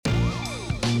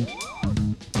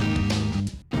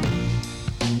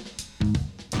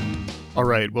All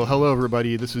right. Well, hello,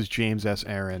 everybody. This is James S.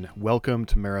 Aaron. Welcome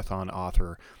to Marathon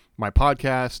Author, my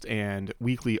podcast and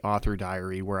weekly author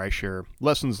diary where I share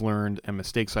lessons learned and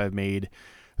mistakes I've made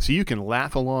so you can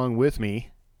laugh along with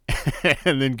me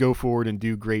and then go forward and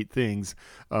do great things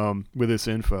with this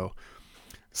info.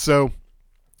 So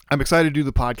I'm excited to do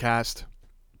the podcast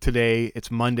today.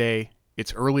 It's Monday.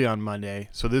 It's early on Monday.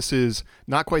 So this is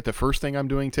not quite the first thing I'm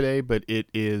doing today, but it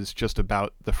is just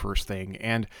about the first thing.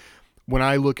 And when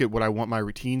I look at what I want my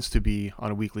routines to be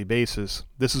on a weekly basis,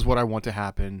 this is what I want to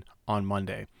happen on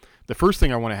Monday. The first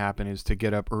thing I want to happen is to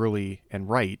get up early and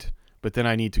write, but then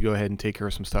I need to go ahead and take care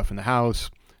of some stuff in the house,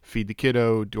 feed the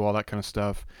kiddo, do all that kind of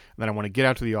stuff. And then I want to get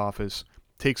out to the office,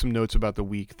 take some notes about the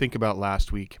week, think about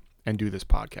last week, and do this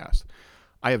podcast.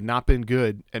 I have not been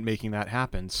good at making that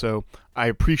happen. So I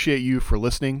appreciate you for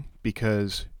listening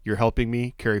because you're helping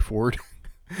me carry forward.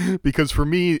 Because for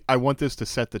me, I want this to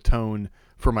set the tone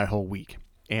for my whole week.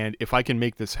 And if I can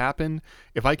make this happen,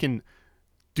 if I can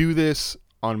do this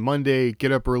on Monday,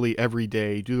 get up early every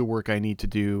day, do the work I need to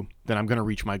do, then I'm going to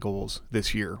reach my goals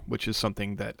this year, which is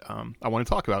something that I want to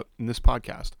talk about in this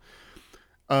podcast.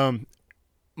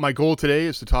 My goal today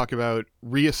is to talk about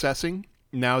reassessing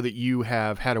now that you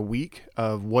have had a week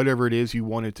of whatever it is you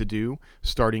wanted to do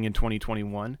starting in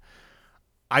 2021.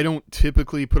 I don't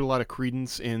typically put a lot of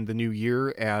credence in the new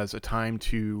year as a time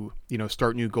to,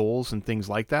 start new goals and things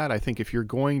like that. I think if you're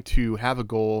going to have a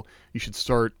goal, you should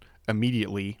start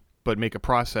immediately, but make a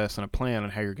process and a plan on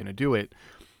how you're going to do it.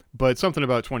 But something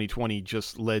about 2020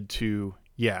 just led to,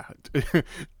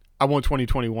 I want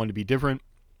 2021 to be different.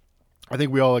 I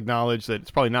think we all acknowledge that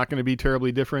it's probably not going to be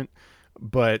terribly different,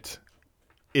 but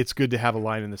it's good to have a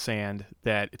line in the sand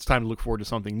that it's time to look forward to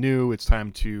something new. It's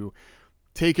time to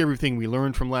take everything we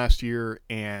learned from last year,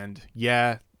 and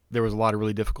there was a lot of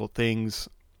really difficult things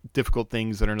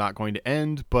that are not going to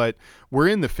end, but we're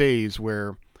in the phase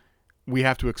where we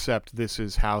have to accept this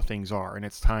is how things are, and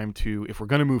it's time to, if we're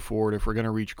going to move forward, if we're going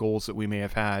to reach goals that we may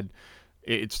have had,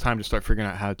 it's time to start figuring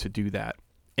out how to do that.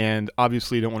 And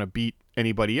obviously you don't want to beat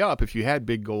anybody up if you had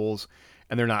big goals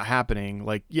and they're not happening.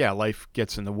 Life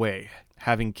gets in the way.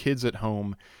 Having kids at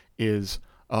home is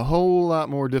a whole lot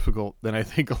more difficult than I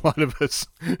think a lot of us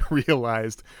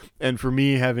realized. And for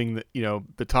me, having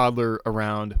the toddler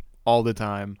around all the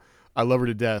time, I love her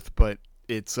to death, but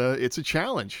it's a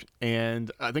challenge.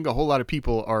 And I think a whole lot of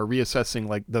people are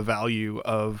reassessing the value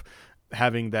of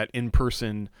having that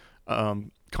in-person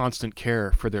constant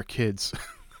care for their kids.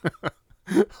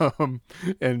 And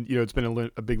it's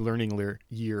been a big learning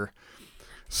year.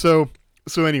 So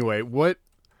anyway, but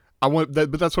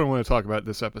that's what I want to talk about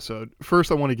this episode.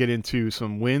 First, I want to get into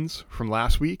some wins from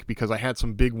last week because I had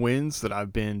some big wins that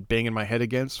I've been banging my head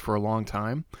against for a long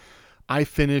time. I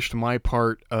finished my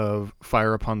part of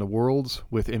Fire Upon the Worlds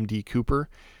with MD Cooper,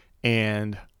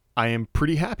 and I am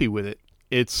pretty happy with it.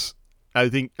 I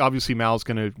think obviously Mal's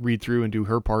going to read through and do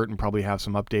her part and probably have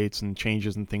some updates and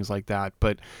changes and things like that.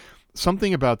 But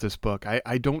something about this book,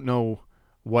 I don't know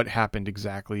what happened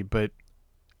exactly, but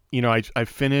I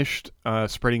finished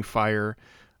Spreading Fire.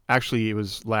 Actually, it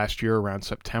was last year around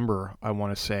September, I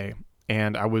want to say.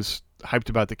 And I was hyped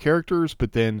about the characters,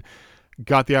 but then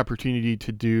got the opportunity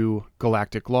to do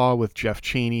Galactic Law with Jeff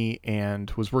Chaney and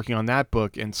was working on that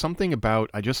book. And something about,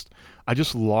 I just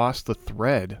lost the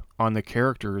thread on the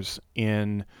characters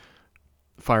in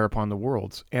Fire Upon the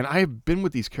Worlds. And I've been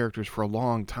with these characters for a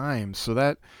long time, so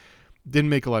that didn't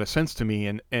make a lot of sense to me.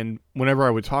 And whenever I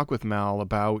would talk with Mal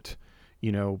about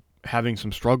having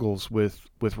some struggles with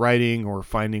writing or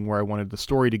finding where I wanted the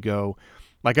story to go,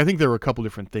 I think there were a couple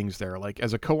different things there.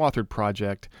 As a co-authored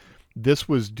project, this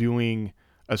was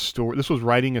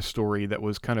writing a story that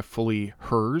was kind of fully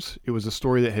hers. It was a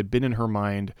story that had been in her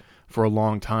mind for a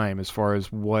long time as far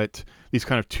as what these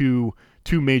kind of two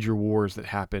major wars that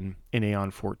happen in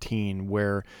Aeon 14,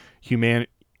 where in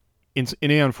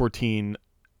Aeon 14,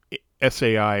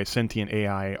 SAI, sentient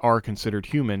AI, are considered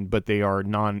human, but they are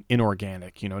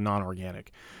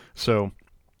non-organic. So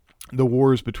the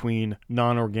wars between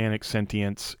non-organic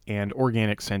sentience and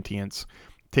organic sentience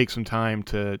take some time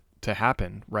to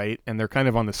happen, right? And they're kind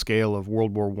of on the scale of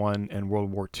World War I and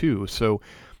World War II. So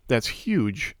that's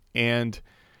huge. And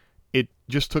it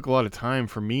just took a lot of time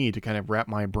for me to kind of wrap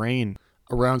my brain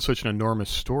around such an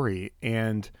enormous story.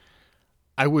 And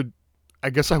I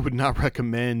guess I would not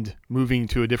recommend moving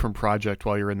to a different project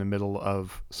while you're in the middle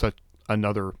of such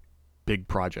another big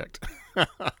project.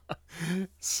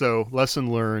 So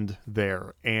lesson learned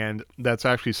there. And that's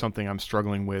actually something I'm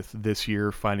struggling with this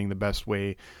year, finding the best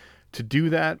way to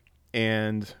do that.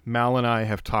 And Mal and I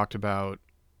have talked about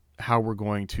how we're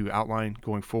going to outline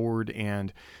going forward.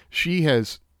 And she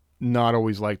has not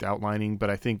always liked outlining, but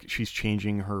I think she's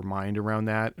changing her mind around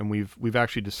that, and we've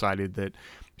actually decided that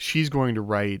she's going to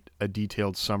write a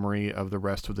detailed summary of the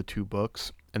rest of the two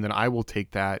books, and then I will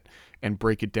take that and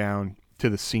break it down to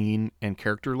the scene and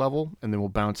character level, and then we'll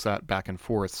bounce that back and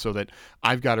forth so that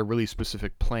I've got a really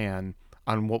specific plan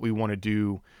on what we want to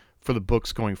do for the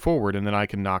books going forward, and then I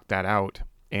can knock that out.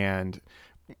 And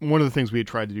one of the things we had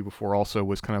tried to do before also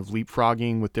was kind of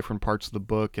leapfrogging with different parts of the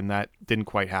book, and that didn't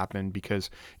quite happen because,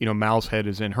 Mal's head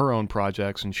is in her own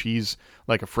projects, and she's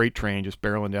like a freight train just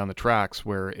barreling down the tracks,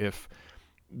 where if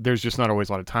there's just not always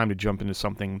a lot of time to jump into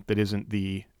something that isn't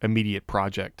the immediate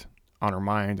project on her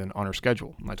mind and on her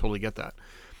schedule. And I totally get that.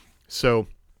 So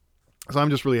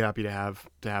I'm just really happy to have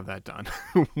that done.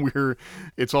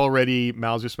 It's already,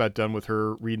 Mal's just about done with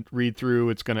her read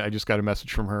through. I just got a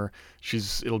message from her.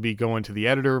 It'll be going to the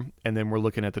editor, and then we're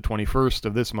looking at the 21st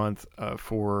of this month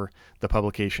for the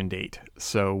publication date.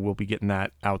 So we'll be getting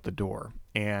that out the door.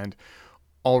 And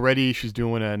already she's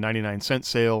doing a 99-cent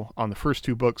sale on the first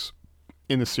two books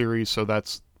in the series. So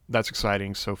that's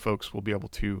exciting. So folks will be able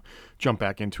to jump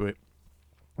back into it.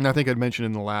 And I think I'd mentioned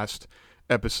in the last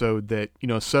episode that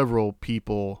several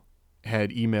people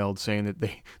had emailed saying that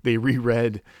they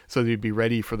reread so they'd be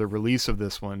ready for the release of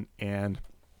this one, and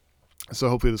so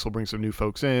hopefully this will bring some new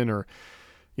folks in, or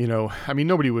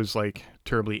nobody was like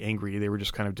terribly angry. They were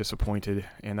just kind of disappointed,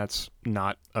 and that's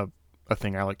not a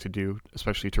thing I like to do,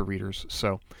 especially to readers.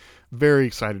 So very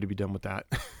excited to be done with that.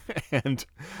 And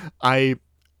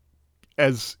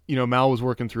as Mal was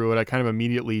working through it, I kind of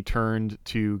immediately turned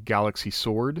to Galaxy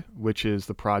Sword, which is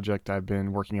the project I've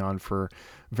been working on for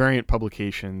Variant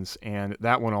Publications, and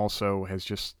that one also has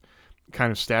just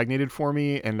kind of stagnated for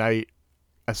me, and a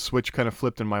switch kind of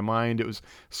flipped in my mind. It was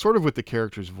sort of with the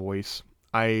character's voice.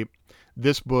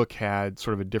 This book had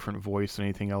sort of a different voice than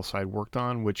anything else I'd worked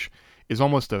on, which is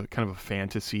almost a kind of a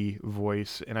fantasy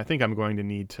voice, and I think I'm going to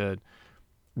need to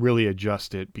really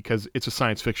adjust it because it's a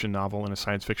science fiction novel in a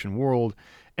science fiction world,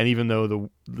 and even though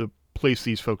the place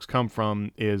these folks come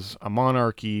from is a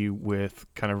monarchy with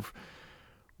kind of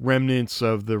remnants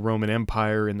of the Roman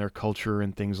Empire in their culture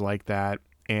and things like that,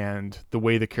 and the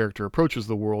way the character approaches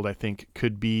the world, I think,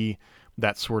 could be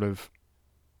that sort of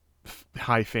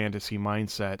high fantasy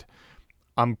mindset.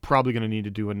 I'm probably going to need to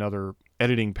do another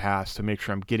editing pass to make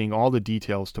sure I'm getting all the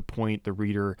details to point the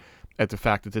reader at the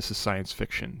fact that this is science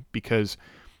fiction, because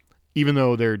even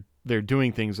though they're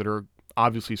doing things that are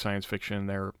obviously science fiction,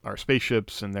 there are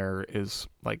spaceships and there is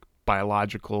like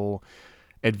biological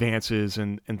advances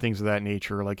and things of that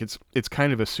nature. Like it's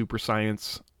kind of a super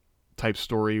science type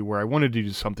story where I wanted to do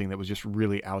something that was just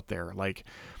really out there. Like,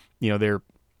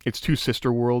 it's two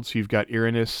sister worlds. You've got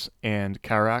Irenis and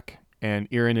Karak, and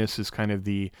Irenis is kind of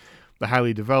the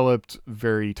highly developed,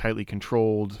 very tightly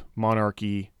controlled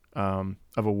monarchy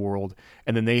of a world,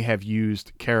 and then they have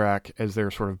used Karak as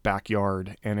their sort of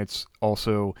backyard, and it's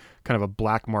also kind of a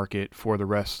black market for the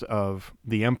rest of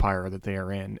the empire that they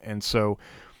are in. And so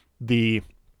the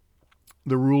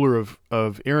ruler of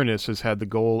Irenis has had the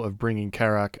goal of bringing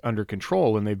Karak under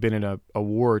control, and they've been in a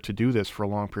war to do this for a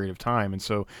long period of time. And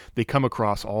so they come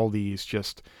across all these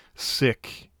just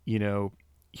sick,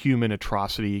 human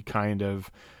atrocity kind of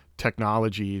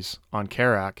technologies on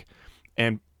Karak,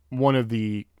 and one of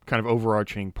the kind of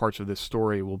overarching parts of this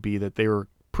story will be that they were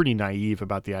pretty naive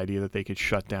about the idea that they could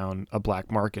shut down a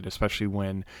black market, especially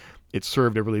when it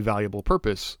served a really valuable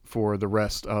purpose for the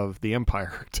rest of the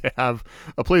empire to have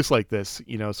a place like this,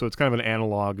 so it's kind of an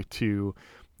analog to,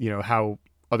 how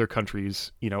other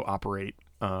countries, operate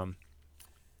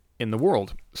in the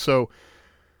world. So,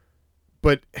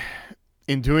 but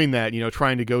in doing that,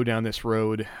 trying to go down this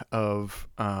road of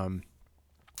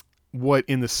what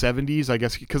in the 70s, I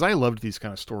guess, because I loved these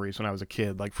kind of stories when I was a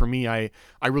kid. Like for me, I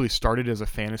really started as a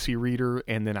fantasy reader,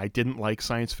 and then I didn't like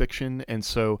science fiction, and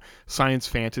so science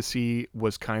fantasy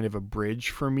was kind of a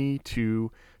bridge for me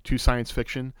to science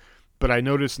fiction. But I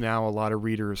notice now a lot of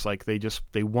readers, like they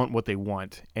want what they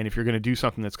want, and if you're going to do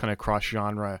something that's kind of cross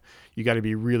genre, you got to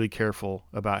be really careful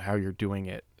about how you're doing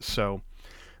it. So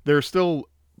there are still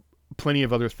plenty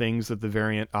of other things that the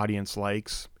Variant audience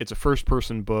likes. It's a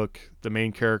first-person book. The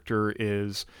main character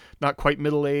is not quite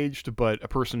middle-aged, but a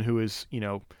person who is,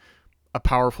 a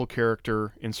powerful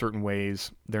character in certain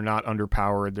ways. They're not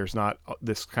underpowered. There's not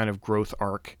this kind of growth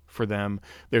arc for them.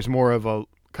 There's more of a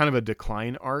kind of a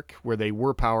decline arc where they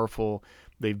were powerful.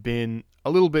 They've been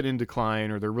a little bit in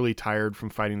decline, or they're really tired from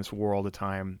fighting this war all the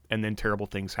time, and then terrible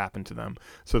things happen to them.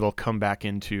 So they'll come back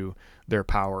into their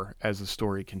power as the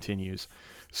story continues.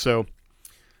 So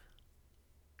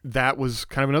that was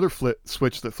kind of another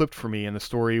switch that flipped for me, and the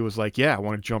story was like, yeah, I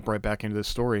want to jump right back into this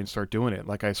story and start doing it.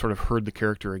 Like I sort of heard the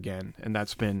character again, and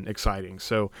that's been exciting.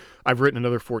 So I've written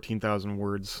another 14,000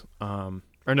 words, or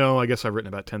no, I guess I've written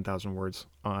about 10,000 words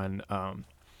on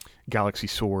Galaxy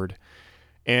Sword,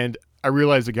 and I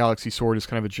realize the Galaxy Sword is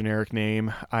kind of a generic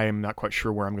name. I am not quite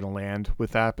sure where I'm going to land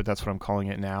with that, but that's what I'm calling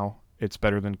it now. It's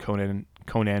better than Conan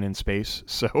in space,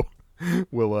 so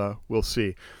we'll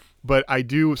see. But I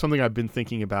do, something I've been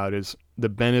thinking about is the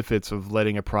benefits of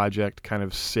letting a project kind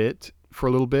of sit for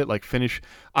a little bit, like finish.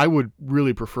 I would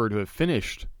really prefer to have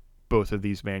finished both of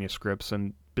these manuscripts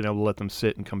and been able to let them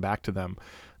sit and come back to them.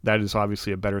 That is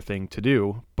obviously a better thing to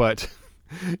do, but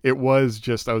it was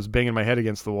just, I was banging my head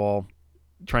against the wall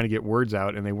trying to get words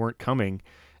out and they weren't coming,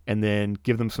 and then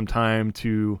give them some time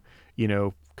to,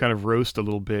 kind of roast a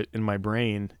little bit in my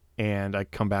brain, and I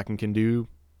come back and can do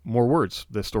more words.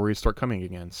 The stories start coming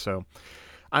again. So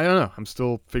I don't know. I'm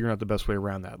still figuring out the best way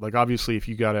around that. Like obviously if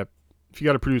you gotta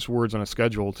produce words on a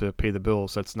schedule to pay the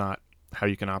bills, that's not how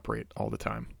you can operate all the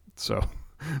time. So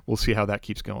we'll see how that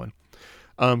keeps going.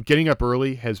 Getting up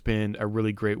early has been a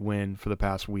really great win for the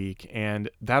past week, and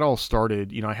that all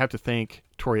started, I have to thank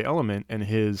Tori Element and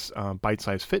his Bite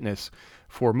Size Fitness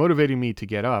for motivating me to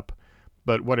get up.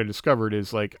 But what I discovered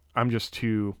is like I'm just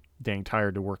too dang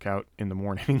tired to work out in the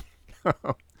morning.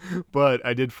 But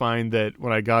I did find that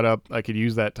when I got up, I could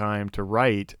use that time to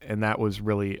write, and that was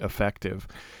really effective.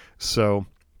 So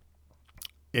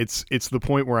it's the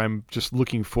point where I'm just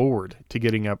looking forward to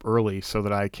getting up early so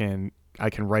that I can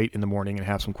write in the morning and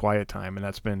have some quiet time, and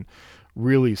that's been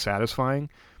really satisfying.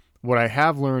 What I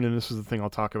have learned, and this is the thing I'll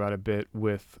talk about a bit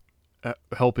with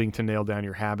helping to nail down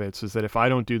your habits, is that if I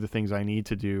don't do the things I need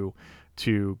to do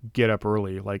to get up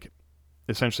early, like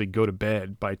essentially go to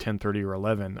bed by 10:30 or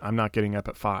 11, I'm not getting up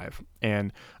at 5,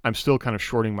 and I'm still kind of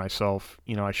shorting myself.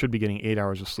 I should be getting 8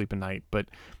 hours of sleep a night, but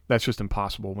that's just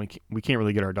impossible. We can't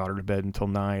really get our daughter to bed until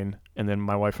 9, and then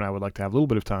my wife and I would like to have a little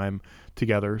bit of time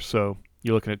together, so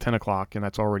you're looking at 10 o'clock, and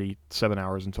that's already 7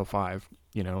 hours until 5,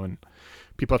 and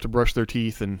people have to brush their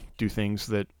teeth and do things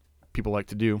that people like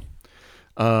to do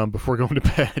before going to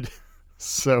bed.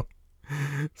 so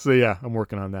yeah, I'm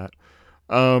working on that.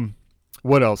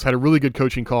 What else? Had a really good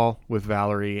coaching call with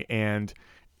Valerie, and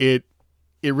it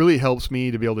really helps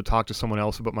me to be able to talk to someone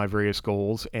else about my various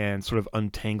goals and sort of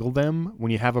untangle them.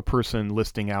 When you have a person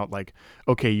listing out like,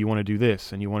 okay, you want to do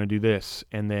this and you want to do this,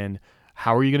 and then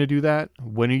how are you going to do that?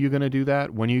 When are you going to do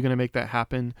that? When are you going to make that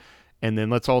happen? And then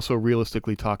let's also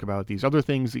realistically talk about these other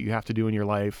things that you have to do in your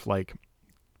life, like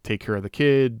take care of the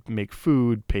kid, make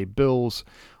food, pay bills,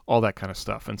 all that kind of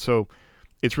stuff. And so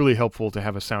it's really helpful to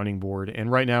have a sounding board.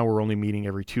 And right now we're only meeting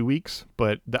every 2 weeks,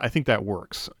 but I think that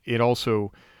works. It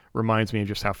also reminds me of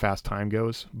just how fast time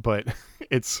goes, but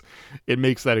it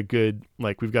makes that a good,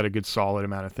 like we've got a good solid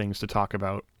amount of things to talk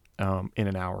about in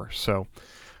an hour. So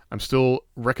I'm still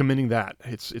recommending that.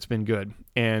 It's been good.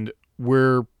 And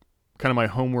we're kind of my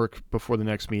homework before the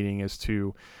next meeting is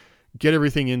to get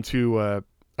everything into a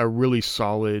really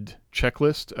solid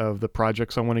checklist of the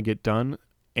projects I want to get done,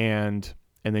 and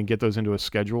then get those into a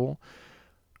schedule.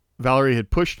 Valerie had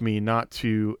pushed me not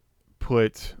to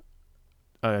put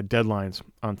deadlines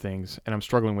on things, and I'm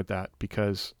struggling with that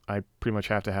because I pretty much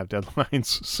have to have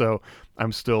deadlines. So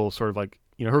I'm still sort of like,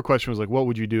 her question was like, what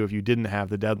would you do if you didn't have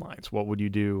the deadlines? What would you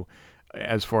do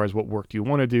as far as what work do you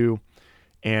want to do?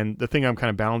 And the thing I'm kind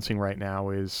of balancing right now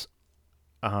is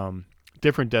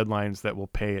different deadlines that will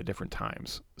pay at different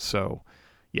times. So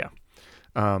yeah,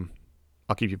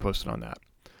 I'll keep you posted on that.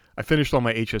 I finished all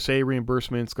my HSA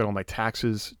reimbursements, got all my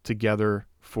taxes together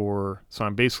so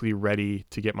I'm basically ready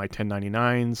to get my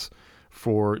 1099s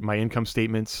for my income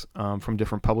statements from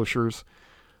different publishers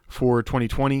for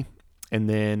 2020. And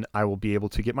then I will be able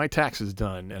to get my taxes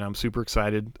done. And I'm super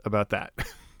excited about that,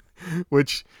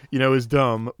 which, is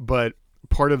dumb. But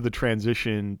part of the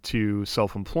transition to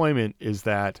self-employment is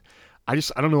that I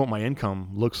don't know what my income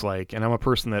looks like. And I'm a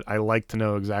person that I like to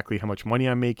know exactly how much money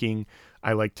I'm making.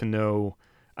 I like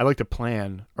to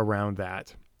plan around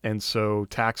that. And so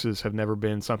taxes have never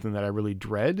been something that I really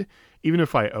dread, even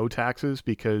if I owe taxes,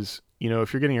 because,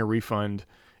 if you're getting a refund,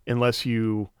 unless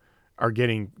you are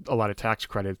getting a lot of tax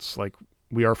credits, like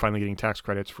we are finally getting tax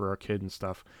credits for our kid and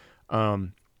stuff,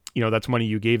 that's money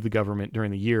you gave the government during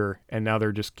the year, and now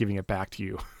they're just giving it back to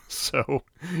you. So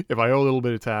if I owe a little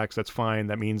bit of tax, that's fine.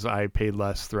 That means I paid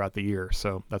less throughout the year.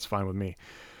 So that's fine with me.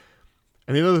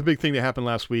 And the other big thing that happened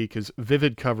last week is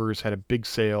Vivid Covers had a big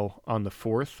sale on the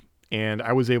 4th, and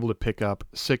I was able to pick up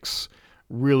 6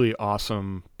 really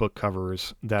awesome book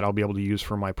covers that I'll be able to use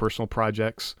for my personal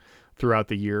projects throughout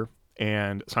the year.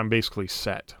 And so I'm basically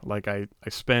set. Like I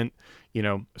spent,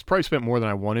 I probably spent more than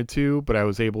I wanted to, but I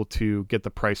was able to get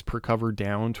the price per cover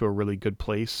down to a really good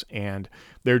place. And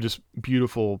they're just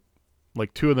beautiful.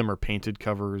 Like 2 of them are painted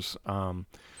covers. And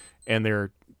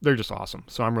they're just awesome.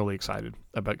 So I'm really excited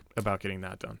about getting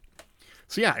that done.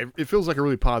 So yeah, it feels like a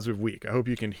really positive week. I hope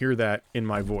you can hear that in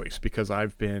my voice because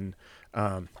I've been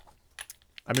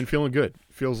feeling good.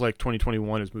 Feels like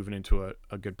 2021 is moving into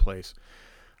a good place.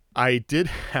 I did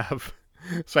have,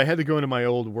 so I had to go into my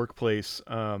old workplace.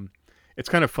 It's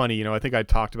kind of funny, I think I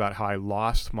talked about how I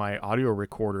lost my audio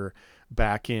recorder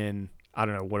back in, I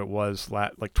don't know what it was,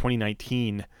 like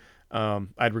 2019.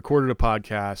 I'd recorded a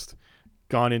podcast,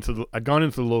 I'd gone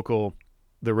into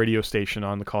the radio station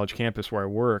on the college campus where I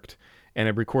worked, and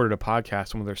I recorded a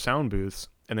podcast in one of their sound booths,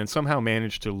 and then somehow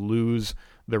managed to lose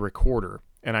the recorder.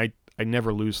 And I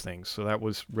never lose things, so that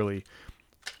was really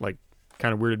like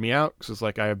kind of weirded me out because it's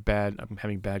like I'm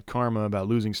having bad karma about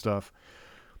losing stuff.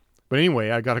 But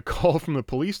anyway, I got a call from the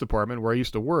police department where I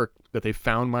used to work that they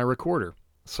found my recorder.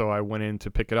 So I went in to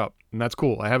pick it up, and that's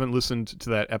cool. I haven't listened to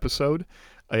that episode.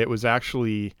 It was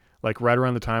actually like right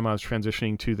around the time I was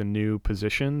transitioning to the new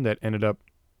position that ended up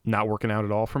not working out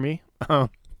at all for me.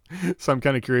 So I'm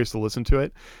kind of curious to listen to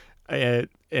it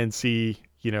and see,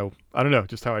 I don't know,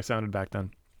 just how I sounded back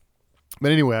then.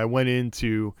 But anyway, I went in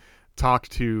to talk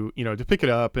to, to pick it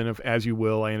up. And as you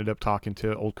will, I ended up talking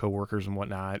to old coworkers and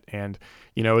whatnot. And,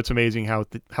 it's amazing how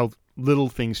little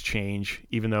things change,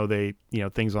 even though they,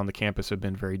 things on the campus have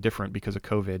been very different because of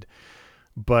COVID.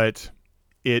 But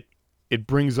it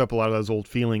brings up a lot of those old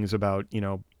feelings about,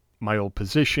 my old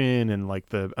position and like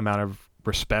the amount of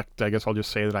respect, I guess I'll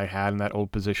just say, that I had in that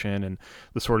old position and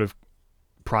the sort of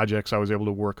projects I was able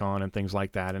to work on and things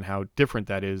like that and how different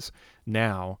that is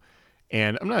now.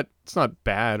 And it's not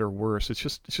bad or worse. It's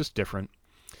just different.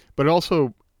 But it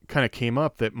also kind of came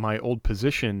up that my old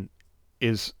position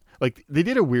is like, they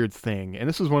did a weird thing. And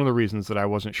this is one of the reasons that I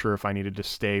wasn't sure if I needed to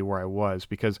stay where I was,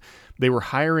 because they were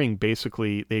hiring,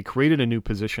 basically, they created a new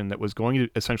position that was going to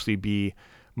essentially be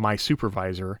my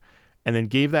supervisor, and then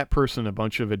gave that person a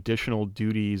bunch of additional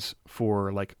duties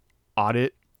for like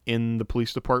audit in the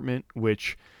police department,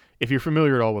 which, if you're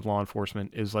familiar at all with law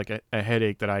enforcement, is like a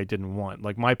headache that I didn't want.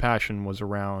 Like my passion was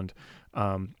around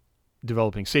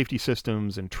developing safety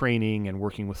systems and training and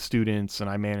working with students, and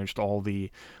I managed all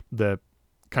the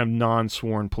kind of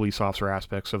non-sworn police officer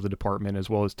aspects of the department as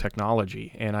well as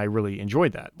technology, and I really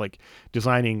enjoyed that, like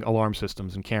designing alarm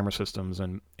systems and camera systems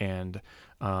and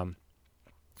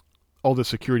all the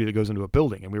security that goes into a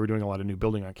building. And we were doing a lot of new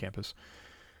building on campus.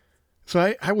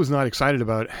 So I was not excited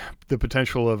about the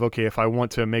potential of, okay, if I want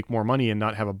to make more money and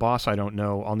not have a boss I don't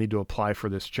know, I'll need to apply for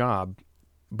this job,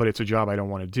 but it's a job I don't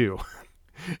want to do.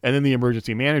 And then the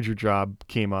emergency manager job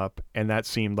came up, and that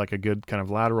seemed like a good kind of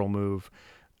lateral move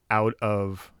out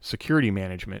of security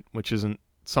management, which isn't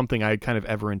something I kind of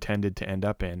ever intended to end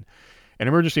up in. And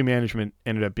emergency management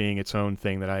ended up being its own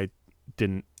thing that I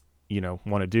didn't,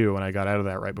 want to do. And I got out of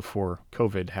that right before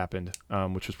COVID happened,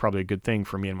 which was probably a good thing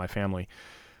for me and my family.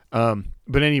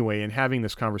 But anyway, in having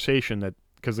this conversation, that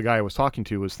because the guy I was talking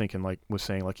to was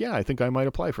saying yeah, I think I might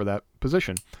apply for that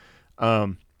position.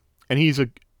 And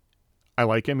I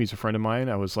like him. He's a friend of mine.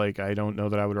 I was like, I don't know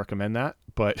that I would recommend that,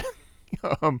 but,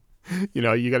 you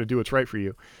got to do what's right for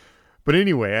you. But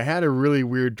anyway, I had a really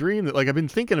weird dream that, like, I've been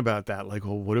thinking about that. Like,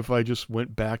 well, what if I just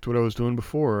went back to what I was doing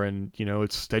before? And,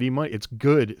 it's steady money. It's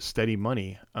good, steady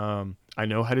money. I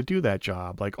know how to do that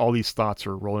job. Like, all these thoughts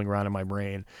are rolling around in my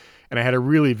brain. And I had a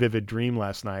really vivid dream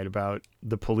last night about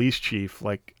the police chief.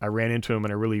 Like, I ran into him in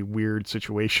a really weird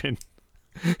situation,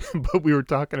 but we were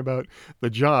talking about the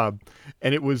job.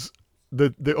 And it was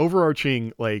the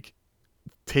overarching, like,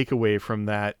 takeaway from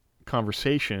that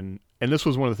conversation, and this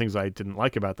was one of the things I didn't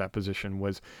like about that position,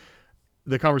 was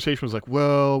the conversation was like,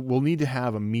 well, we'll need to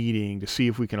have a meeting to see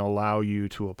if we can allow you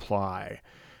to apply.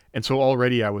 And so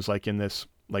already I was like in this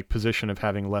like position of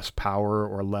having less power,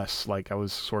 or less, like I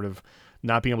was sort of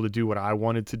not being able to do what I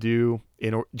wanted to do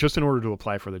in order to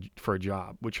apply for a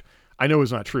job, which I know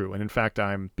is not true. And in fact,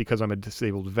 because I'm a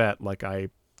disabled vet, like I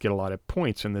get a lot of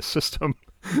points in this system.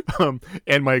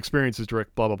 And my experience is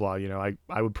direct, blah, blah, blah.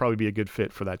 I would probably be a good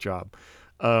fit for that job.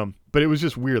 But it was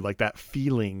just weird. Like, that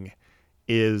feeling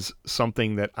is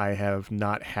something that I have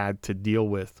not had to deal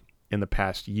with in the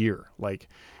past year. Like,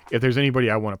 if there's anybody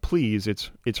I want to please,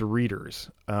 it's readers.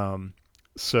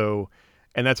 So,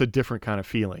 and that's a different kind of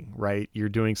feeling, right? You're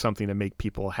doing something to make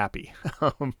people happy.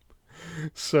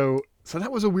 So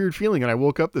that was a weird feeling. And I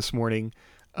woke up this morning,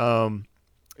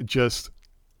 just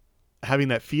having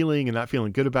that feeling and not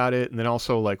feeling good about it. And then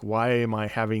also like, why am I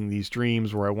having these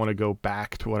dreams where I want to go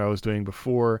back to what I was doing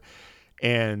before?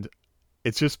 And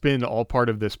it's just been all part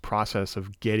of this process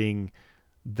of getting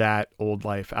that old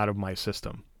life out of my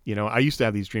system. I used to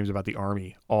have these dreams about the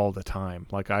army all the time.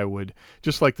 Like I would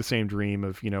just like the same dream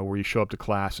of, where you show up to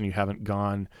class and you haven't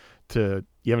gone to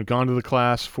the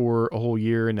class for a whole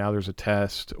year and now there's a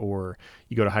test, or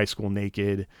you go to high school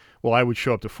naked. Well, I would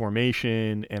show up to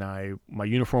formation and my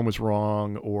uniform was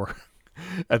wrong, or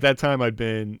at that time I'd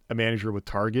been a manager with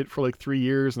Target for like 3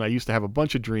 years, and I used to have a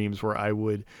bunch of dreams where I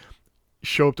would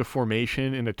show up to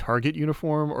formation in a Target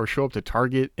uniform or show up to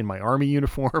Target in my army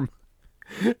uniform.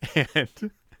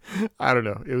 And I don't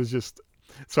know. It was just,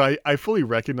 so I fully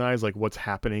recognize like what's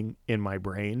happening in my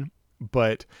brain,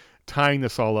 but tying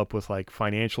this all up with like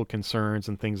financial concerns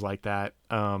and things like that,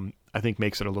 I think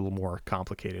makes it a little more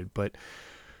complicated. But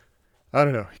I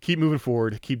don't know. Keep moving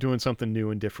forward, keep doing something new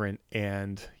and different.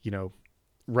 And,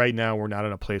 right now we're not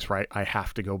in a place where I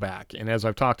have to go back. And as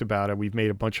I've talked about it, we've made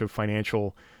a bunch of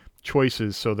financial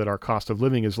choices so that our cost of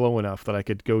living is low enough that I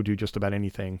could go do just about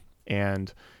anything.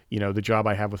 And, the job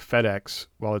I have with FedEx,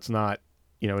 while it's not,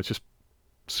 it's just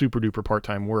super duper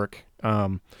part-time work.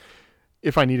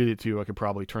 If I needed it to, I could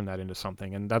probably turn that into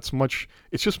something. And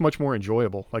it's just much more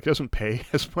enjoyable. Like it doesn't pay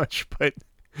as much, but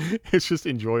it's just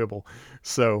enjoyable.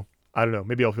 So I don't know,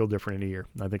 maybe I'll feel different in a year.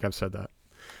 I think I've said that.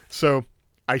 So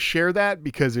I share that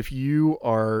because if you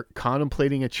are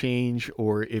contemplating a change,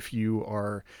 or if you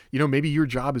are, maybe your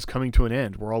job is coming to an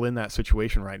end. We're all in that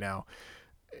situation right now.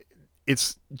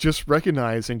 It's just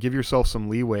recognize and give yourself some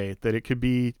leeway that it could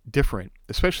be different,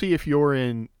 especially if you're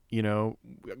in,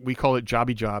 we call it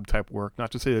jobby job type work.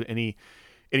 Not to say that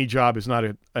any job is not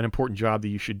an important job that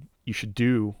you should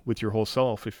do with your whole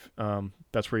self if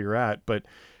that's where you're at. But,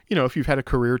 if you've had a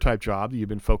career type job that you've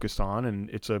been focused on and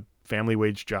it's a family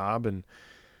wage job, and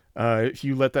if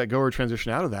you let that go or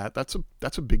transition out of that, that's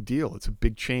a big deal. It's a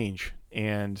big change.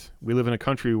 And we live in a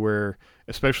country where,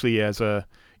 especially as a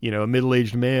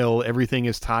middle-aged male, everything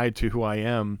is tied to who I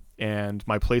am and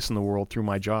my place in the world through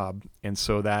my job. And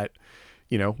so that,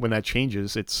 when that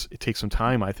changes, it takes some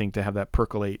time, I think, to have that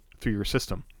percolate through your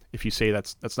system. If you say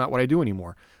that's not what I do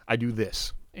anymore, I do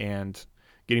this, and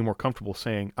getting more comfortable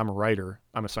saying I'm a writer,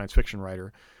 I'm a science fiction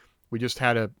writer. We just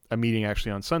had a meeting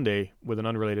actually on Sunday with an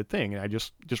unrelated thing, and I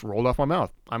just rolled off my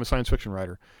mouth, I'm a science fiction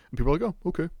writer. And people are like, oh,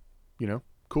 okay,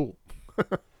 cool.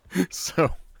 So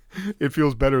it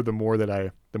feels better the more that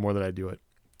I do it.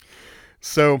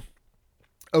 So,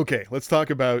 okay, let's talk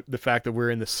about the fact that we're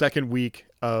in the second week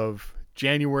of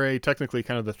January, technically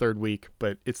kind of the third week,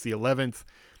 but it's the 11th.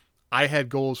 I had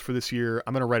goals for this year.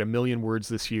 I'm going to write 1 million words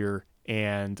this year,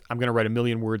 and I'm going to write 1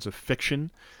 million words of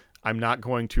fiction. I'm not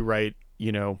going to write,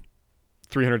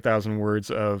 300,000 words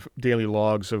of daily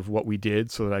logs of what we did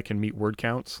so that I can meet word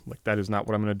counts. Like, that is not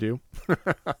what I'm going to do.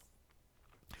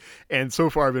 And so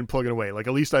far I've been plugging away. Like,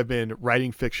 at least I've been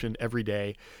writing fiction every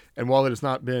day. And while it has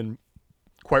not been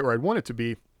quite where I'd want it to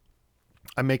be,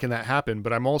 I'm making that happen.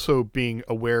 But I'm also trying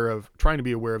to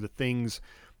be aware of the things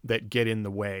that get in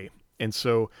the way. And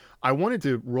so I wanted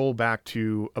to roll back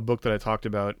to a book that I talked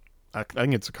about, I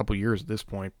think it's a couple years at this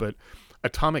point, but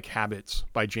Atomic Habits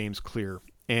by James Clear.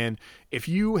 And if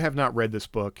you have not read this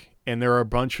book, and there are a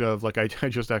bunch of, like, I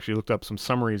just actually looked up some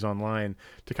summaries online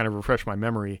to kind of refresh my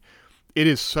memory. It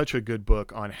is such a good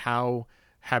book on how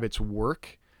habits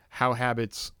work, how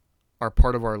habits are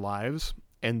part of our lives,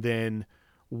 and then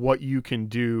what you can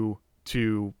do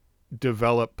to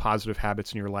develop positive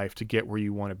habits in your life to get where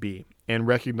you want to be, and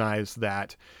recognize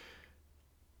that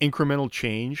incremental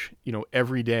change,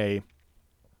 every day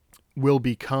will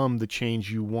become the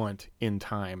change you want in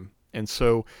time. And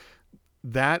so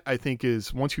that, I think,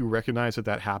 is, once you recognize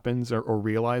that happens, or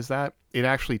realize that, it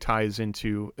actually ties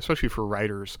into, especially for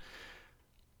writers,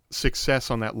 success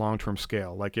on that long-term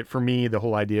scale. Like, for me, the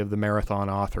whole idea of the marathon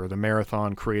author, the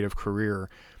marathon creative career,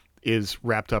 is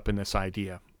wrapped up in this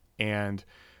idea. And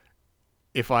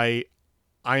if I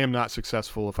am not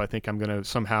successful if I think I'm going to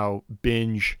somehow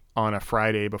binge on a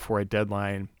Friday before a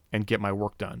deadline and get my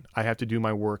work done. I have to do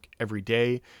my work every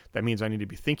day. That means I need to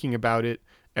be thinking about it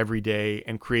every day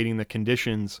and creating the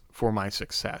conditions for my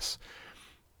success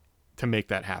to make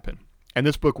that happen. And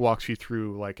this book walks you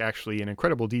through, like, actually in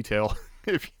incredible detail.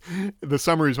 If the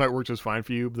summaries might work just fine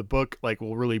for you, the book, like,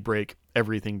 will really break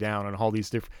everything down on how these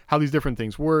different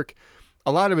things work.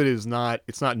 A lot of it is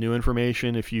it's not new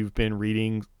information if you've been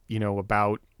reading,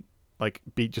 about, like,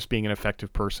 just being an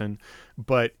effective person,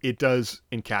 but it does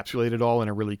encapsulate it all in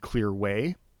a really clear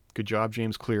way. Good job,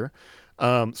 James Clear.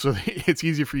 So it's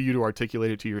easy for you to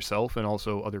articulate it to yourself and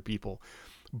also other people.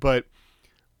 But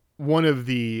one of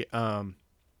the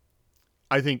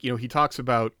I think, he talks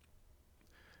about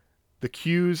the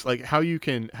cues, like how you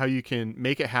can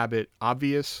make a habit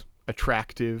obvious,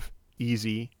 attractive,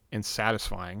 easy, and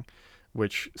satisfying,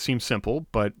 which seems simple,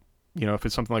 but if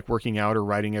it's something like working out or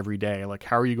writing every day, like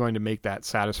how are you going to make that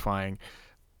satisfying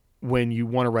when you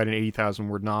want to write an 80,000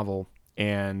 word novel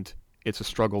and it's a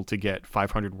struggle to get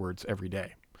 500 words every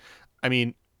day? I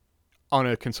mean, on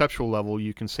a conceptual level,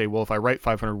 you can say, well, if I write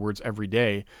 500 words every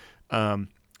day, in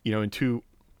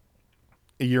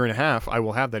a year and a half, I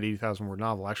will have that 80,000 word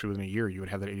novel. Actually, within a year, you would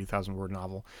have that 80,000 word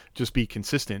novel. Just be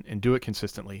consistent and do it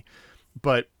consistently.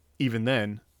 But even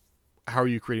then, how are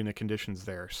you creating the conditions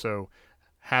there? So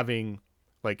having,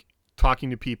 like, talking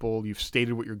to people, you've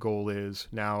stated what your goal is.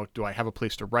 Now, do I have a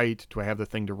place to write? Do I have the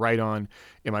thing to write on?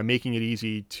 Am I making it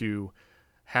easy to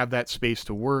have that space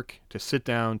to work, to sit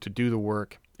down, to do the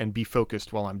work, and be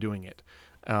focused while I'm doing it,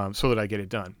 so that I get it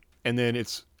done? And then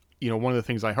it's, one of the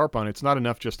things I harp on, it's not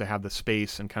enough just to have the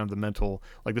space and kind of the mental,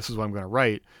 like, this is what I'm going to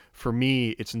write. For me,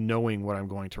 it's knowing what I'm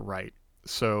going to write.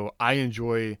 So I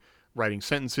enjoy writing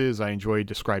sentences. I enjoy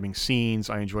describing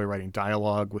scenes. I enjoy writing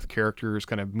dialogue with characters,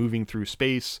 kind of moving through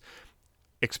space,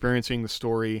 experiencing the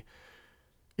story.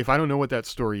 If I don't know what that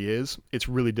story is, it's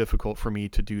really difficult for me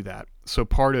to do that. So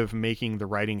part of making the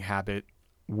writing habit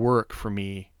work for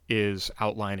me is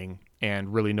outlining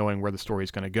and really knowing where the story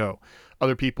is going to go.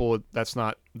 Other people, that's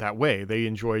not that way. They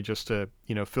enjoy just to,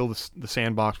 fill the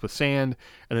sandbox with sand,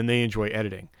 and then they enjoy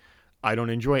editing. I don't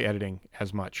enjoy editing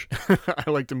as much. I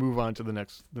like to move on to the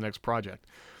next project.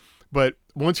 But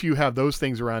once you have those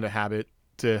things around a habit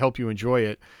to help you enjoy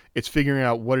it, it's figuring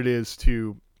out what it is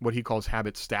to what he calls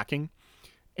habit stacking.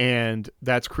 And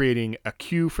that's creating a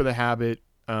cue for the habit,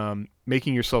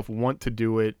 making yourself want to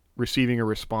do it, receiving a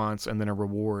response, and then a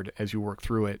reward as you work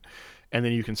through it. And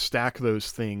then you can stack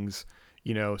those things,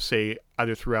 say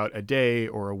either throughout a day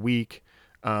or a week,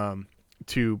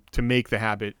 to make the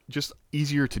habit just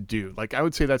easier to do. Like, I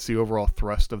would say that's the overall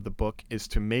thrust of the book, is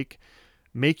to make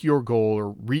your goal,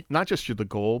 or not just the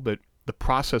goal, but the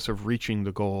process of reaching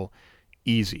the goal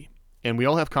easy. And we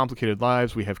all have complicated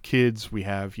lives. We have kids. We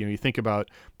have, you think about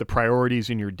the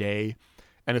priorities in your day.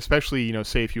 And especially,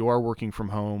 say if you are working from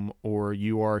home or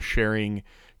you are sharing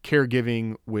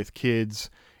caregiving with kids,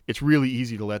 it's really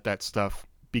easy to let that stuff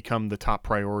become the top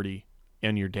priority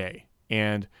in your day.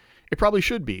 And it probably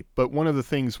should be. But one of the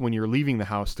things when you're leaving the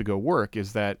house to go work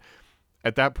is that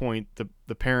at that point,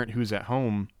 the parent who's at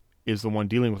home is the one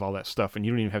dealing with all that stuff, and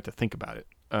you don't even have to think about it.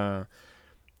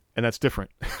 And that's different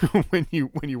when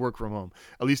you work from home.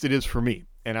 At least it is for me.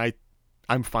 And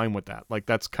I'm fine with that. Like,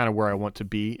 that's kind of where I want to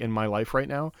be in my life right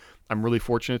now. I'm really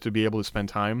fortunate to be able to spend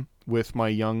time with my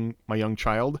young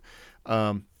child,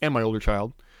 and my older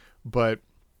child, but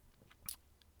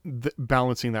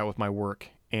balancing that with my work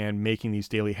and making these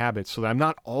daily habits so that I'm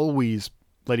not always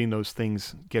letting those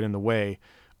things get in the way,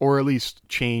 or at least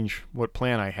change what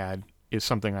plan I had, is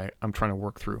something I'm trying to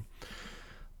work through.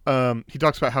 He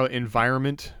talks about how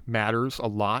environment matters a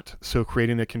lot, so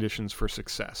creating the conditions for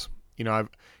success.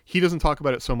 He doesn't talk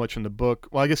about it so much in the book.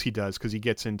 Well, I guess he does, because he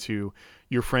gets into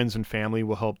your friends and family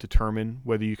will help determine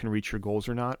whether you can reach your goals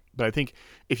or not. But I think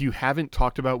if you haven't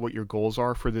talked about what your goals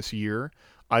are for this year,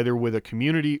 either with a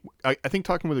community, I think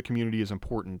talking with a community is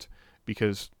important,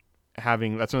 because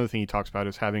that's another thing he talks about,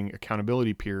 is having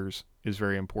accountability peers is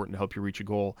very important to help you reach a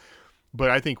goal. But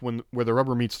I think where the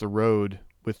rubber meets the road,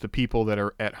 with the people that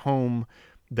are at home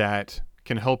that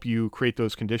can help you create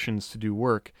those conditions to do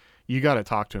work, you got to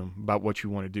talk to them about what you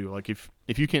want to do. Like, if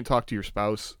you can't talk to your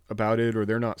spouse about it, or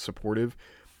they're not supportive,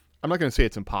 I'm not going to say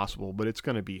it's impossible, but it's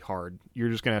going to be hard. You're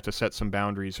just going to have to set some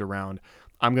boundaries around,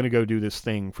 I'm going to go do this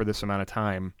thing for this amount of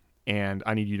time, and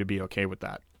I need you to be okay with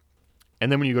that.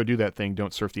 And then when you go do that thing,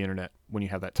 don't surf the internet when you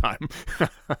have that time.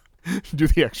 Do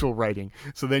the actual writing.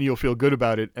 So then you'll feel good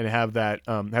about it and have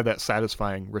that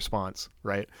satisfying response,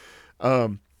 right?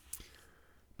 But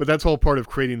that's all part of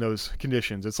creating those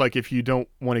conditions. It's like, if you don't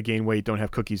want to gain weight, don't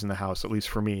have cookies in the house, at least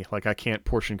for me. Like, I can't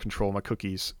portion control my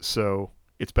cookies, so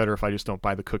it's better if I just don't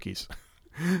buy the cookies.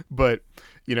 But,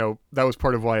 that was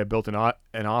part of why I built an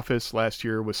office last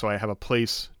year, was so I have a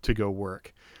place to go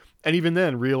work. And even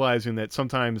then, realizing that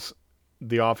sometimes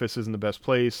the office isn't the best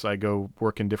place, I go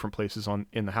work in different places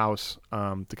in the house,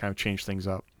 to kind of change things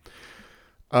up.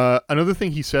 Another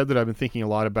thing he said that I've been thinking a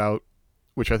lot about,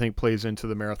 which I think plays into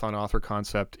the marathon author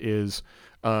concept, is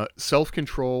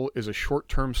self-control is a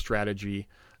short-term strategy,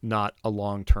 not a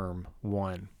long-term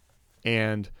one.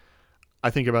 And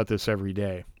I think about this every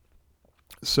day.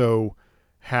 So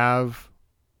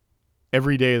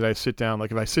every day that I sit down,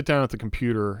 like if I sit down at the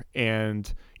computer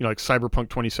and, like Cyberpunk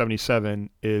 2077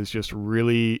 is just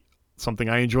really something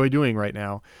I enjoy doing right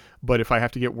now. But if I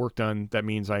have to get work done, that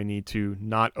means I need to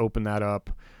not open that up,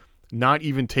 not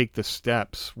even take the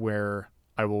steps where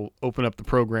I will open up the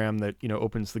program that,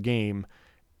 opens the game,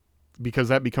 because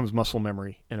that becomes muscle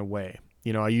memory in a way.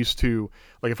 I used to,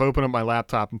 like, if I open up my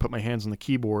laptop and put my hands on the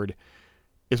keyboard,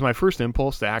 is my first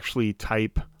impulse to actually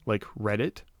type like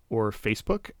Reddit or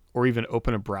Facebook or even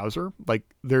open a browser. Like,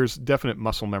 there's definite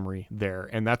muscle memory there,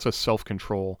 and that's a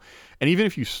self-control. And even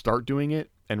if you start doing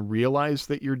it and realize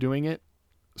that you're doing it,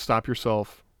 stop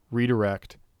yourself,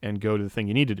 redirect, and go to the thing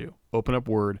you need to do. Open up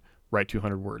Word, write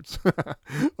 200 words.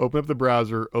 Open up the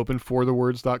browser, open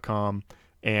forthewords.com,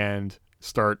 and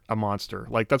start a monster.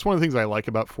 Like, that's one of the things I like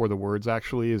about For the Words,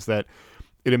 actually, is that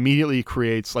it immediately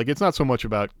creates, like, it's not so much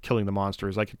about killing the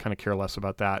monsters. I could kind of care less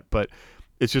about that, but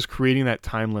it's just creating that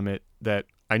time limit that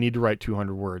I need to write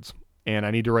 200 words, and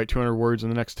I need to write 200 words in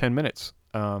the next 10 minutes.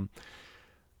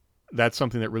 That's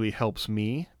something that really helps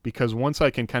me, because once I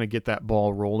can kind of get that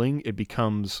ball rolling, it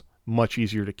becomes much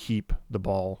easier to keep the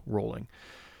ball rolling.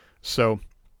 So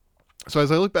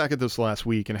as I look back at this last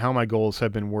week and how my goals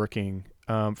have been working,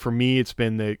 for me, it's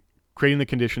been creating the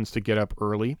conditions to get up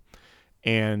early.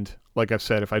 And like I've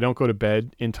said, if I don't go to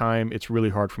bed in time, it's really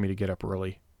hard for me to get up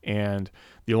early. And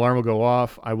the alarm will go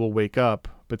off, I will wake up,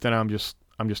 but then I'm just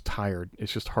tired.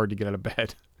 It's just hard to get out of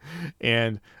bed.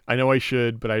 And I know I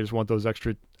should, but I just want those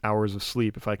extra hours of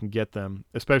sleep if I can get them,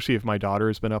 especially if my daughter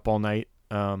has been up all night.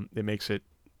 It makes it,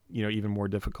 even more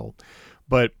difficult.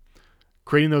 But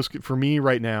creating those, for me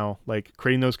right now, like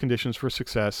creating those conditions for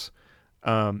success,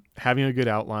 having a good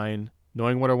outline,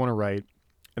 knowing what I want to write,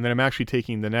 and then I'm actually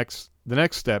taking the next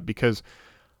step, because,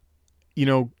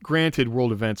 granted,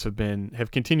 world events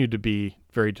have continued to be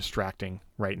very distracting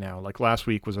right now. Like, last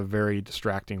week was a very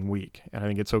distracting week, and I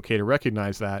think it's okay to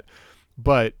recognize that.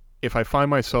 But if I find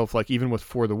myself, like, even with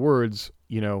For the Words,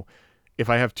 if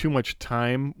I have too much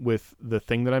time with the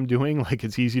thing that I'm doing, like,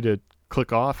 it's easy to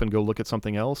click off and go look at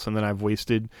something else, and then I've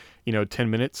wasted 10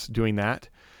 minutes doing that.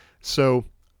 So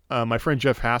my friend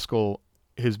Jeff Haskell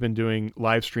has been doing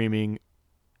live streaming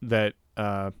that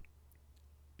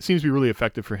seems to be really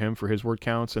effective for him, for his word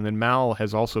counts. And then Mal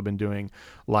has also been doing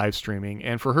live streaming,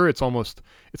 and for her it's kind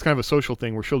of a social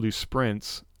thing where she'll do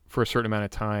sprints for a certain amount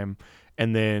of time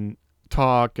and then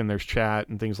talk, and there's chat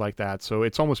and things like that. So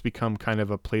it's almost become kind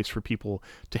of a place for people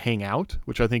to hang out,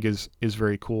 which I think is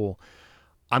very cool.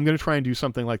 I'm going to try and do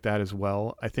something like that as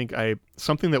well. I think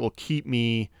something that will keep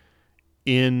me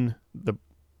in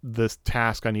the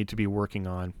task I need to be working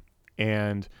on.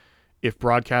 And if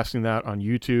broadcasting that on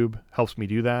YouTube helps me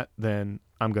do that, then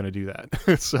I'm going to do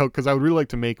that. So, because I would really like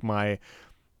to make my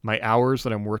hours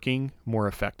that I'm working more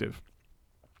effective.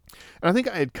 And I think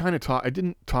I had kind of I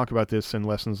didn't talk about this in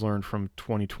Lessons Learned from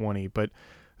 2020, but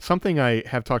something I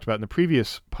have talked about in the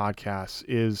previous podcasts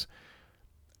is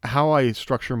how I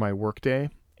structure my workday.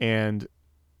 And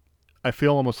I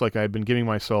feel almost like I've been giving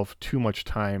myself too much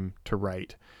time to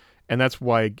write. And that's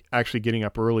why actually getting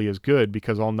up early is good,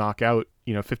 because I'll knock out,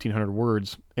 1,500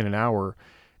 words in an hour,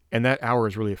 and that hour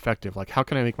is really effective. Like, how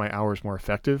can I make my hours more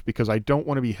effective? Because I don't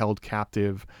want to be held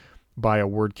captive by a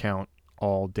word count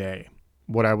all day.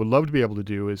 What I would love to be able to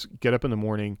do is get up in the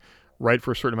morning, write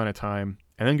for a certain amount of time,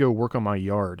 and then go work on my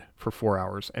yard for 4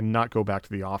 hours and not go back to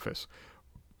the office.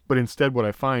 But instead, what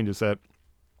I find is that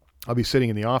I'll be sitting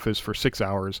in the office for 6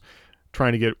 hours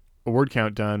trying to get a word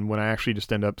count done when I actually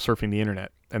just end up surfing the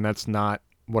internet. And that's not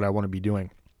what I want to be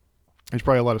doing. There's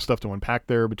probably a lot of stuff to unpack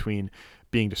there, between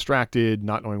being distracted,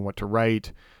 not knowing what to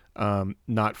write,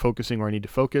 not focusing where I need to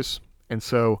focus. And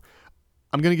so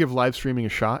I'm going to give live streaming a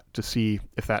shot to see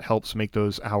if that helps make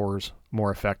those hours more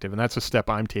effective. And that's a step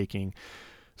I'm taking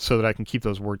so that I can keep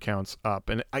those word counts up.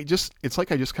 And it's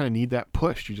like I just kind of need that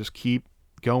push. You just keep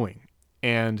going.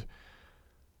 And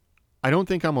I don't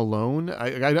think I'm alone.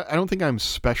 I don't think I'm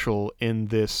special in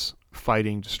this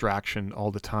fighting distraction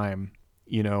all the time,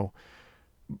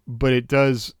 but it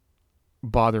does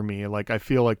bother me. Like, I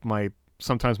feel like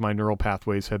sometimes my neural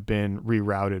pathways have been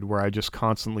rerouted, where I just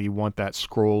constantly want that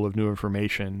scroll of new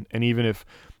information. And even if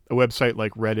a website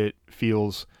like Reddit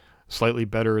feels slightly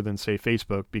better than, say,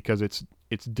 Facebook, because it's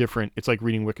different, it's like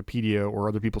reading Wikipedia or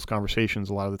other people's conversations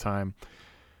a lot of the time,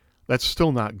 that's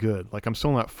still not good. Like, I'm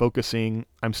still not focusing.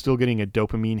 I'm still getting a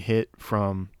dopamine hit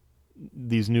from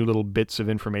these new little bits of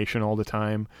information all the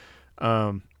time.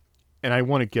 And I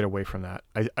want to get away from that.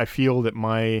 I feel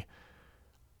that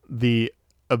the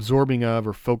absorbing of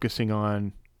or focusing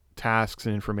on tasks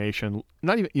and information,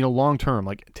 not even, long term,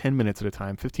 like 10 minutes at a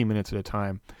time, 15 minutes at a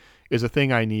time, is a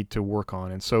thing I need to work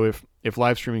on. And so if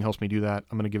live streaming helps me do that,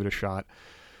 I'm going to give it a shot.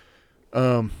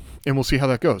 And we'll see how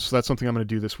that goes. So that's something I'm going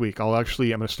to do this week. I'm going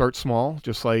to start small,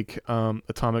 just like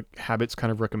Atomic Habits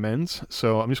kind of recommends.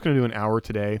 So I'm just going to do an hour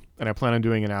today, and I plan on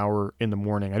doing an hour in the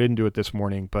morning. I didn't do it this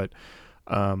morning, but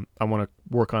I want to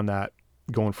work on that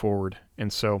going forward.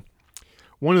 And so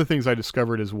one of the things I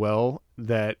discovered as well,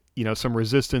 that, some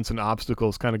resistance and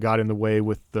obstacles kind of got in the way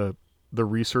with the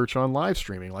research on live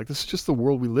streaming. Like, this is just the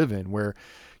world we live in, where,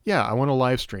 yeah, I want to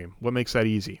live stream. What makes that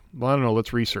easy? Well, I don't know.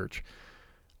 Let's research.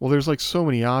 Well, there's like so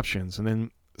many options, and then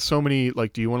so many,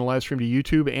 like, do you want to live stream to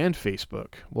YouTube and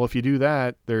Facebook? Well, if you do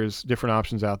that, there's different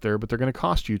options out there, but they're going to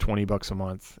cost you $20 a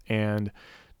month. And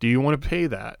do you want to pay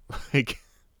that? Like,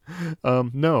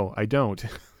 no, I don't.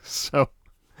 So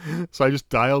I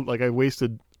just I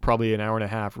wasted probably an hour and a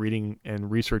half reading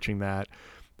and researching that,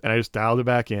 and I just dialed it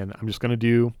back in. I'm just going to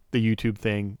do the YouTube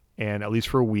thing, and at least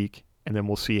for a week, and then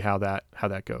we'll see how that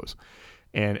goes,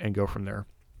 and go from there.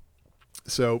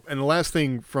 So, and the last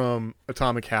thing from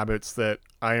Atomic Habits that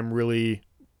I am really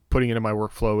putting into my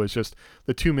workflow is just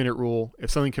the 2-minute rule.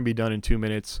 If something can be done in 2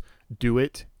 minutes, do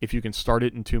it. If you can start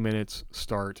it in 2 minutes,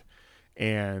 start.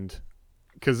 And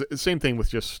because same thing with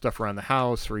just stuff around the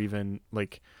house, or even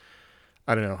like,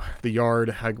 I don't know, the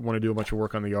yard. I want to do a bunch of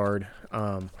work on the yard.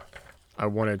 I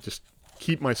want to just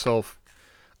keep myself.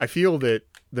 I feel that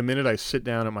the minute I sit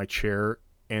down at my chair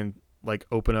and like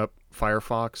open up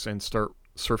Firefox and start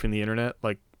surfing the internet,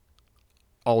 like,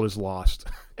 all is lost.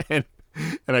 and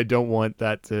I don't want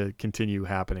that to continue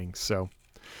happening. So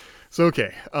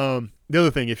okay. The other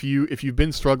thing, if you've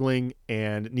been struggling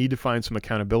and need to find some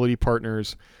accountability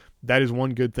partners, that is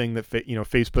one good thing that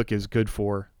Facebook is good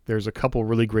for. There's a couple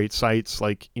really great sites,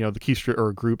 like, the Keystroke,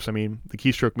 or groups. I mean, the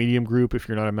Keystroke Medium group, if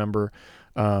you're not a member.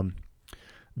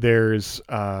 There's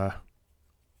a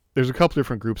couple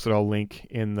different groups that I'll link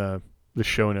in the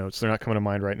show notes. They're not coming to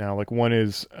mind right now. Like, one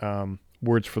is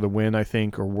Words for the Win, I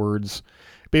think, or Words.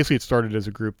 Basically, it started as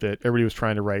a group that everybody was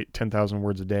trying to write 10,000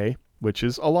 words a day, which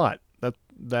is a lot.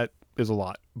 That is a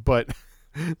lot. But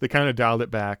they kind of dialed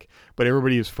it back. But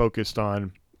everybody is focused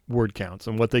on word counts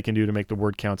and what they can do to make the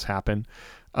word counts happen.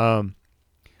 And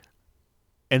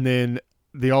then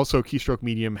they also, Keystroke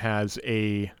Medium has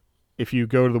if you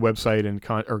go to the website and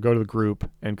or go to the group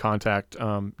and contact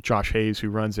Josh Hayes, who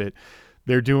runs it,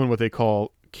 they're doing what they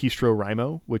call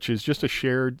KeystroRimo, which is just a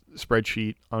shared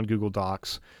spreadsheet on Google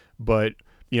Docs. But,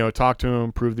 talk to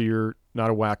them, prove that you're not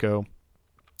a wacko,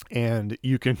 and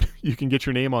you can get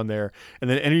your name on there, and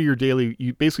then enter your daily.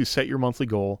 You basically set your monthly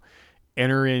goal,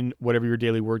 enter in whatever your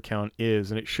daily word count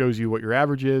is, and it shows you what your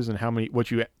average is and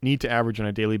what you need to average on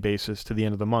a daily basis to the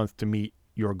end of the month to meet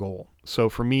your goal. So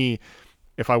for me,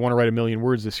 if I want to write 1 million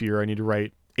words this year, I need to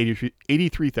write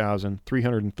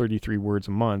 83,333 words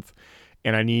a month,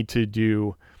 and I need to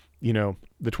do, the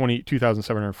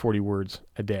 2,740 words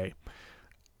a day.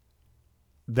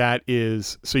 That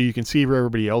is, so you can see where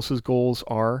everybody else's goals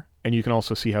are, and you can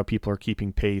also see how people are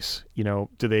keeping pace. How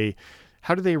do they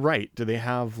write? Do they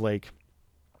have like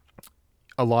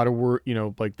a lot of work,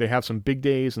 like they have some big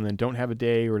days and then don't have a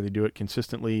day, or they do it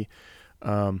consistently?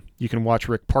 You can watch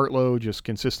Rick Partlow just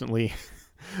consistently.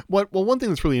 One thing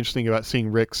that's really interesting about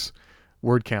seeing Rick's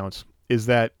word counts is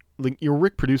that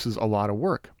Rick produces a lot of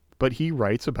work, but he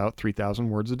writes about 3,000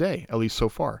 words a day, at least so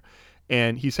far.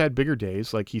 And he's had bigger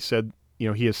days. Like he said,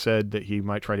 he has said that he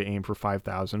might try to aim for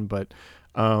 5,000, but,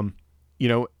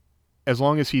 as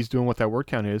long as he's doing what that word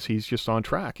count is, he's just on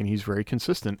track, and he's very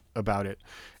consistent about it.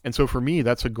 And so for me,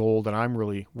 that's a goal that I'm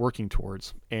really working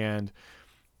towards. And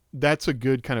that's a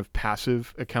good kind of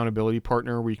passive accountability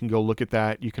partner where you can go look at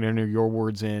that. You can enter your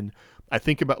words in. I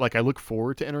think about, I look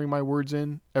forward to entering my words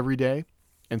in every day.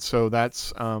 And so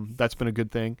that's been a good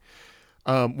thing.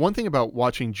 One thing about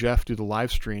watching Jeff do the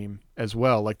live stream as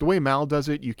well, like the way Mal does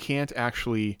it, you can't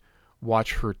actually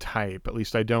watch her type. At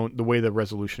least I don't. The way the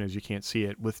resolution is, you can't see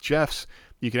it. With Jeff's,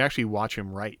 you can actually watch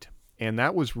him write. And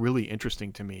that was really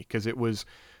interesting to me, because it was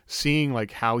seeing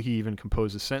like how he even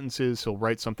composes sentences. He'll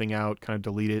write something out, kind of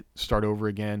delete it, start over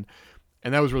again.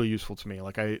 And that was really useful to me.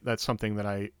 That's something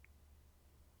that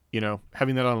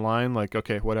having that online, like,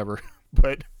 okay, whatever.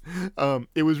 But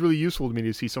it was really useful to me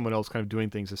to see someone else kind of doing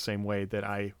things the same way that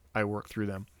I work through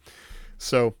them.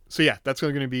 So yeah, that's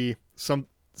going to be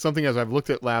something as I've looked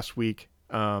at last week.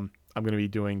 I'm going to be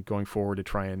doing going forward to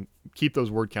try and keep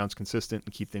those word counts consistent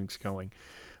and keep things going.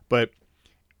 But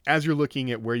as you're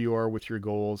looking at where you are with your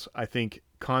goals, I think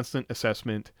constant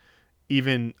assessment,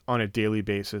 even on a daily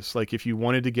basis. Like if you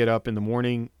wanted to get up in the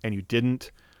morning and you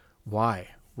didn't, why?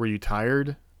 Were you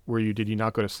tired? Did you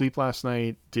not go to sleep last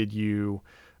night? Did you,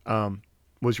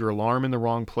 was your alarm in the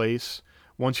wrong place?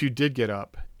 Once you did get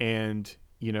up and,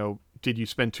 did you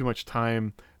spend too much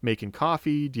time making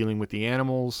coffee, dealing with the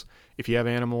animals, if you have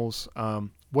animals,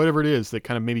 whatever it is that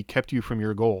kind of maybe kept you from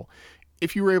your goal.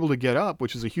 If you were able to get up,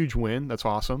 which is a huge win, that's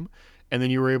awesome, and then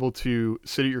you were able to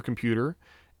sit at your computer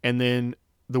and then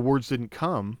the words didn't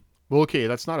come, well, okay,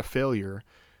 that's not a failure.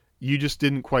 You just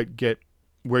didn't quite get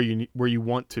where you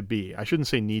want to be. I shouldn't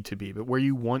say need to be, but where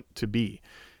you want to be.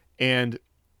 And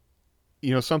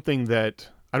something that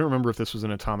I don't remember if this was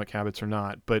in Atomic Habits or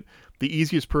not, but the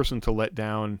easiest person to let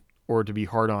down or to be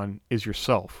hard on is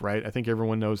yourself, right? I think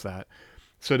everyone knows that.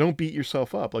 So don't beat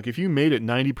yourself up. Like if you made it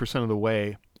 90% of the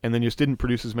way and then just didn't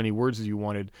produce as many words as you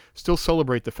wanted, still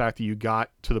celebrate the fact that you got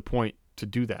to the point to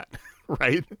do that,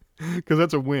 right? Because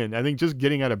that's a win. I think just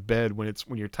getting out of bed when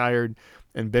you're tired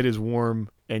and bed is warm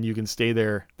and you can stay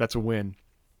there, that's a win.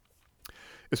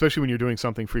 Especially when you're doing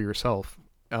something for yourself.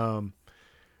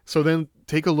 So then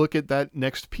take a look at that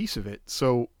next piece of it.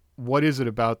 So what is it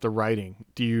about the writing?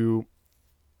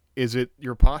 Is it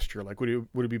your posture? Like would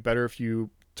it be better if you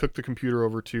took the computer or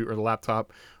the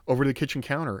laptop over to the kitchen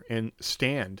counter and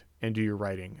stand and do your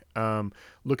writing?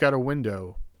 Look out a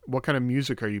window. What kind of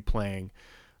music are you playing?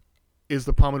 Is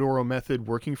the Pomodoro method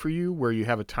working for you where you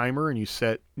have a timer and you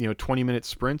set 20-minute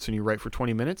sprints and you write for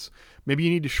 20 minutes? Maybe you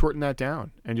need to shorten that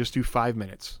down and just do 5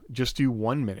 minutes. Just do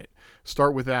 1 minute.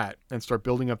 Start with that and start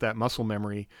building up that muscle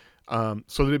memory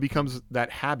so that it becomes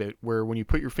that habit where when you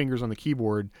put your fingers on the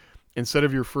keyboard, instead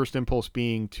of your first impulse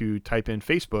being to type in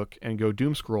Facebook and go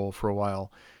doom scroll for a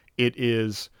while, it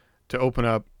is to open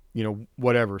up,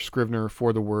 whatever, Scrivener,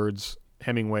 For the Words,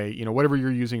 Hemingway, whatever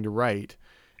you're using to write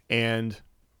and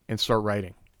start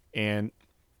writing. And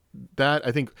that,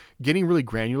 I think, getting really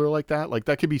granular like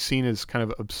that could be seen as kind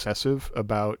of obsessive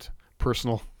about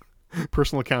personal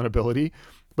accountability.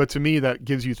 But to me, that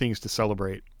gives you things to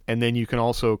celebrate. And then you can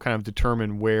also kind of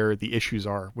determine where the issues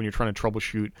are when you're trying to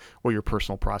troubleshoot what your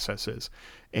personal process is.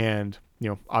 And,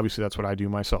 obviously that's what I do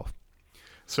myself.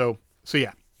 So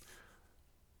yeah,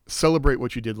 celebrate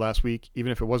what you did last week,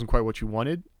 even if it wasn't quite what you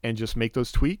wanted, and just make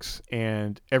those tweaks.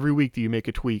 And every week that you make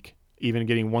a tweak, even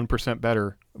getting 1%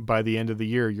 better, by the end of the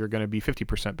year, you're going to be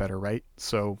 50% better, right?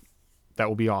 So that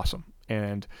will be awesome.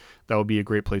 And that will be a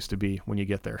great place to be when you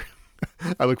get there.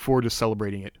 I look forward to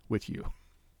celebrating it with you.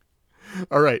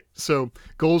 All right. So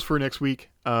goals for next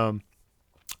week. I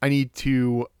need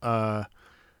to,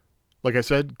 like I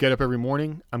said, get up every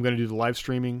morning. I'm going to do the live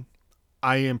streaming.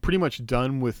 I am pretty much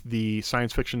done with the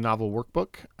science fiction novel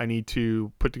workbook. I need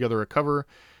to put together a cover,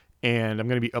 and I'm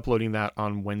going to be uploading that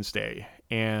on Wednesday.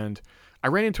 And I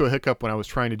ran into a hiccup when I was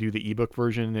trying to do the ebook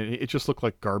version, and it just looked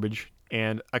like garbage.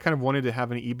 And I kind of wanted to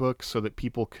have an ebook so that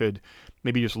people could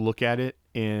maybe just look at it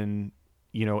in,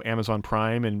 Amazon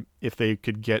Prime, and if they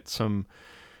could get some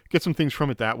things from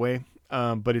it that way.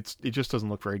 But it just doesn't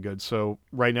look very good. So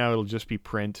right now it'll just be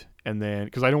print, and then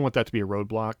because I don't want that to be a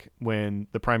roadblock when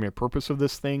the primary purpose of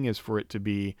this thing is for it to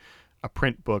be a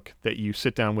print book that you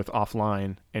sit down with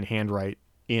offline and handwrite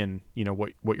in,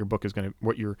 what your book is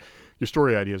what your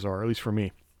story ideas are, at least for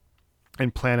me,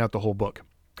 and plan out the whole book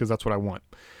because that's what I want.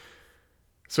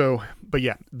 So, but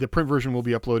yeah, the print version will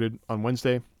be uploaded on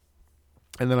Wednesday.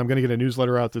 And then I'm going to get a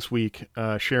newsletter out this week,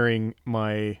 sharing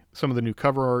some of the new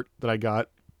cover art that I got,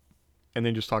 and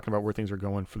then just talking about where things are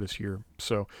going for this year.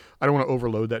 So I don't want to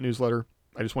overload that newsletter.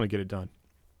 I just want to get it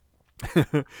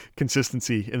done.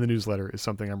 Consistency in the newsletter is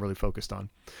something I'm really focused on.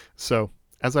 So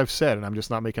as I've said, and I'm just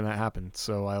not making that happen.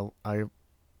 So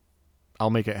I'll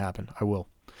make it happen. I will.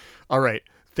 All right.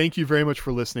 Thank you very much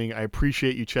for listening. I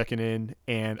appreciate you checking in,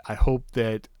 and I hope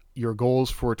that your goals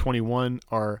for 21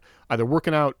 are either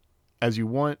working out as you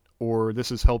want, or this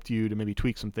has helped you to maybe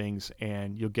tweak some things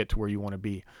and you'll get to where you want to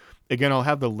be. Again, I'll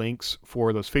have the links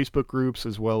for those Facebook groups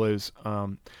as well as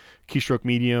Keystroke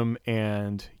Medium,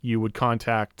 and you would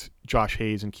contact Josh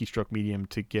Hayes and Keystroke Medium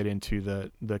to get into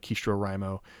the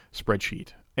KeyStroRimo spreadsheet.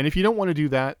 And if you don't want to do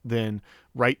that, then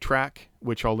WriteTrack,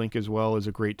 which I'll link as well, is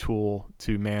a great tool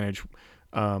to manage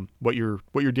what your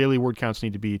daily word counts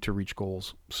need to be to reach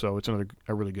goals. So it's a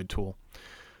really good tool.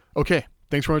 Okay.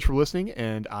 Thanks very much for listening,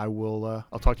 and I'll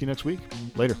talk to you next week.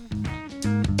 Later.